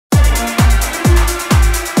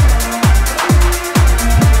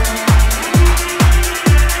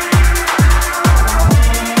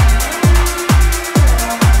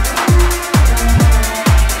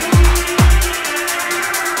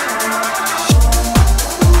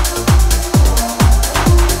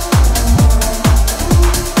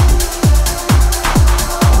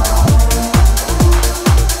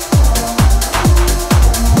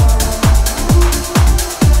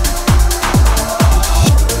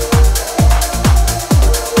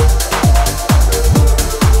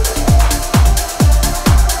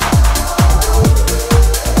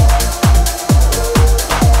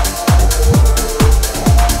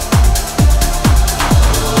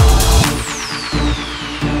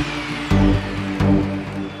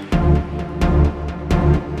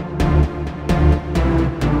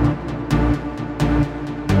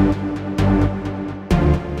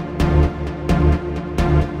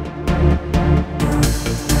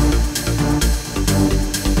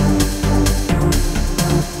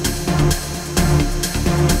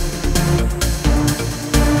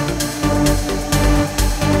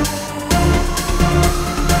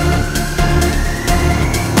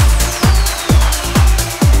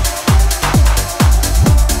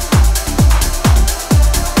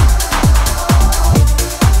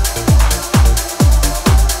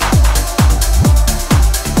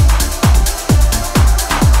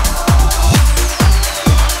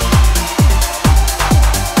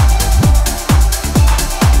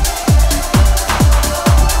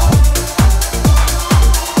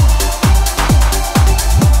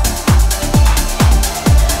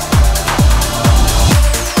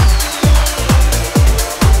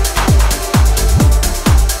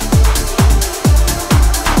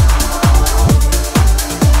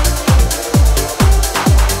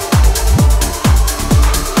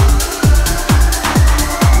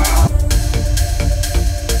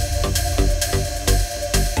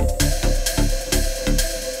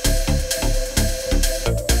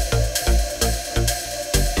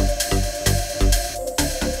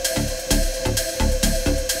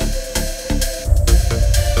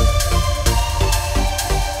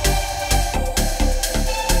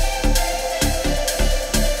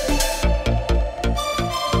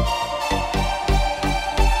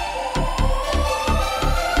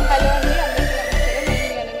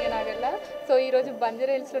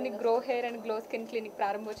Banjara Hillsలోని grow hair and glow skin clinic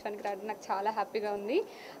ప్రారంభోత్సవానికి రావడం నాకు చాలా హ్యాపీగా ఉంది.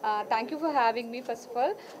 Thank you for having me first of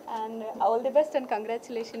all and all the best and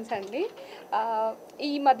congratulations అండి.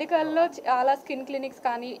 ఈ మధ్యకాలంలో చాలా స్కిన్ క్లినిక్స్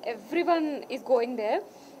కానీ everyone is going there.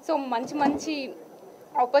 So మంచి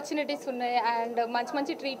ఆపర్చునిటీస్ ఉన్నాయి అండ్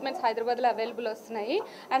మంచి ట్రీట్మెంట్స్ హైదరాబాద్లో అవైలబుల్ వస్తున్నాయి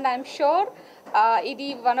అండ్ ఐఎమ్ షూర్ ఇది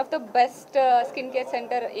one of the best skin care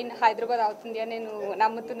centre in Hyderabad అవుతుంది అని నేను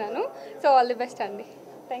నమ్ముతున్నాను. సో ఆల్ ది బెస్ట్ అండి.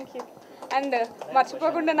 Thank you. అండ్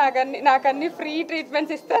మర్చిపోకుండా నాకు అన్ని ఫ్రీ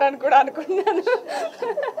ట్రీట్మెంట్స్ ఇస్తారని కూడా అనుకున్నాను.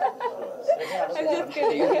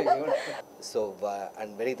 So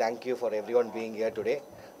and very thank you for everyone being here today.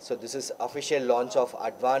 So this is official launch of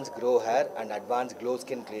Advanced Grow Hair and Advanced Glow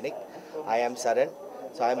Skin Clinic. I am Saran.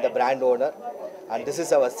 So I am the brand owner and this is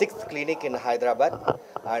our 6th clinic in Hyderabad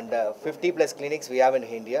and 50 plus clinics we have in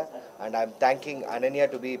India, and I am thanking Ananya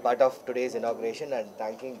to be part of today's inauguration and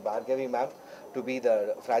thanking Bhargavi ma'am to be the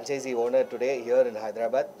franchisee owner today here in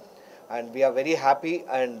Hyderabad, and we are very happy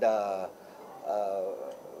and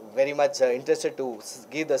very much interested to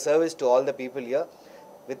give the service to all the people here.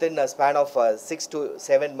 Within a span of 6 to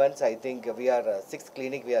 7 months, I think we are 6th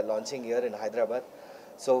clinic we are launching here in Hyderabad.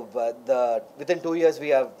 So within 2 years we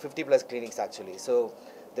have 50 plus clinics actually. So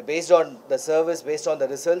based on the service, based on the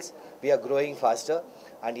results, we are growing faster.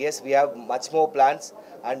 And yes, we have much more plans,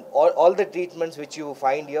 and all the treatments which you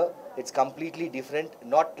find here, it's completely different,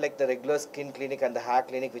 not like the regular skin clinic and the hair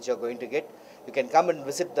clinic which you are going to get. You can come and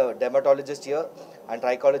visit the dermatologist here and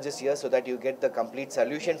trichologist here so that you get the complete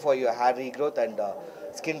solution for your hair regrowth and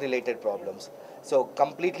skin related problems. So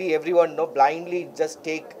completely everyone blindly just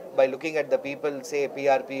take by looking at the people say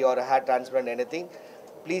PRP or a hair transplant anything.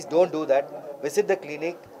 Please don't do that. Visit the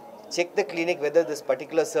clinic, check the clinic whether this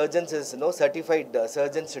particular surgeons is certified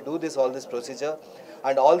surgeons to do all this procedure,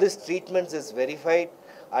 and all these treatments is verified,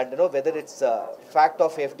 and whether it's fact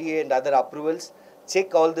of FDA and other approvals. Check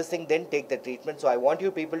all this thing, then take the treatment. So I want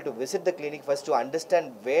you people to visit the clinic first to understand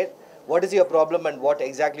what is your problem and what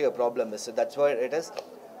exactly your problem is. So that's what it is.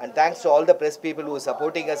 And thanks to all the press people who are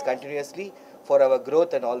supporting us continuously for our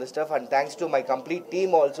growth and all this stuff, and thanks to my complete team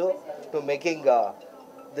also to making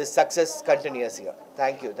this success continuous here.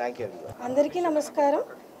 Thank you everyone. అందరికీ నమస్కారం.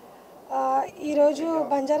 ఈరోజు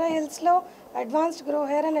బంజారా హిల్స్లో advanced grow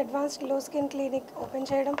hair and advanced glow skin clinic open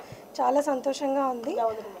చేయడం చాలా సంతోషంగా ఉంది.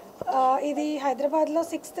 ఇది హైదరాబాద్లో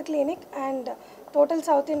 6th clinic and total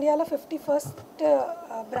south ఇండియాలో 51st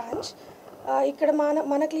బ్రాంచ్. ఇక్కడ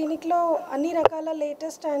మన క్లినిక్లో అన్ని రకాల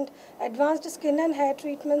latest and advanced skin and hair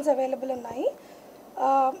treatments available ఉన్నాయి.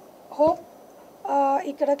 హోప్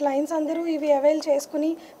ఇక్కడ క్లయింట్స్ అందరూ ఇవి అవైల్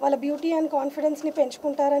చేసుకుని వాళ్ళ బ్యూటీ అండ్ కాన్ఫిడెన్స్ని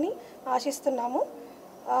పెంచుకుంటారని ఆశిస్తున్నాము.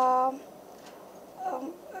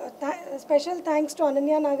 Special thanks to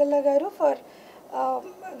Ananya Nagalla garu for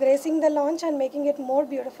gracing the launch and making it more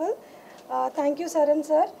beautiful. Thank you Saran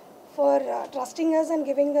sir for trusting us and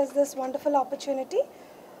giving us this wonderful opportunity.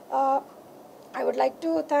 I would like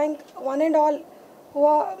to thank one and all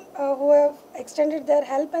who have extended their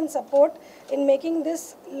help and support in making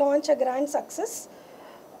this launch a grand success.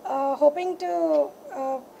 Hoping to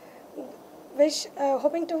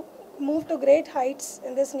move to great heights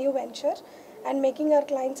in this new venture and making our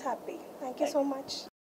clients happy. Thank you so much.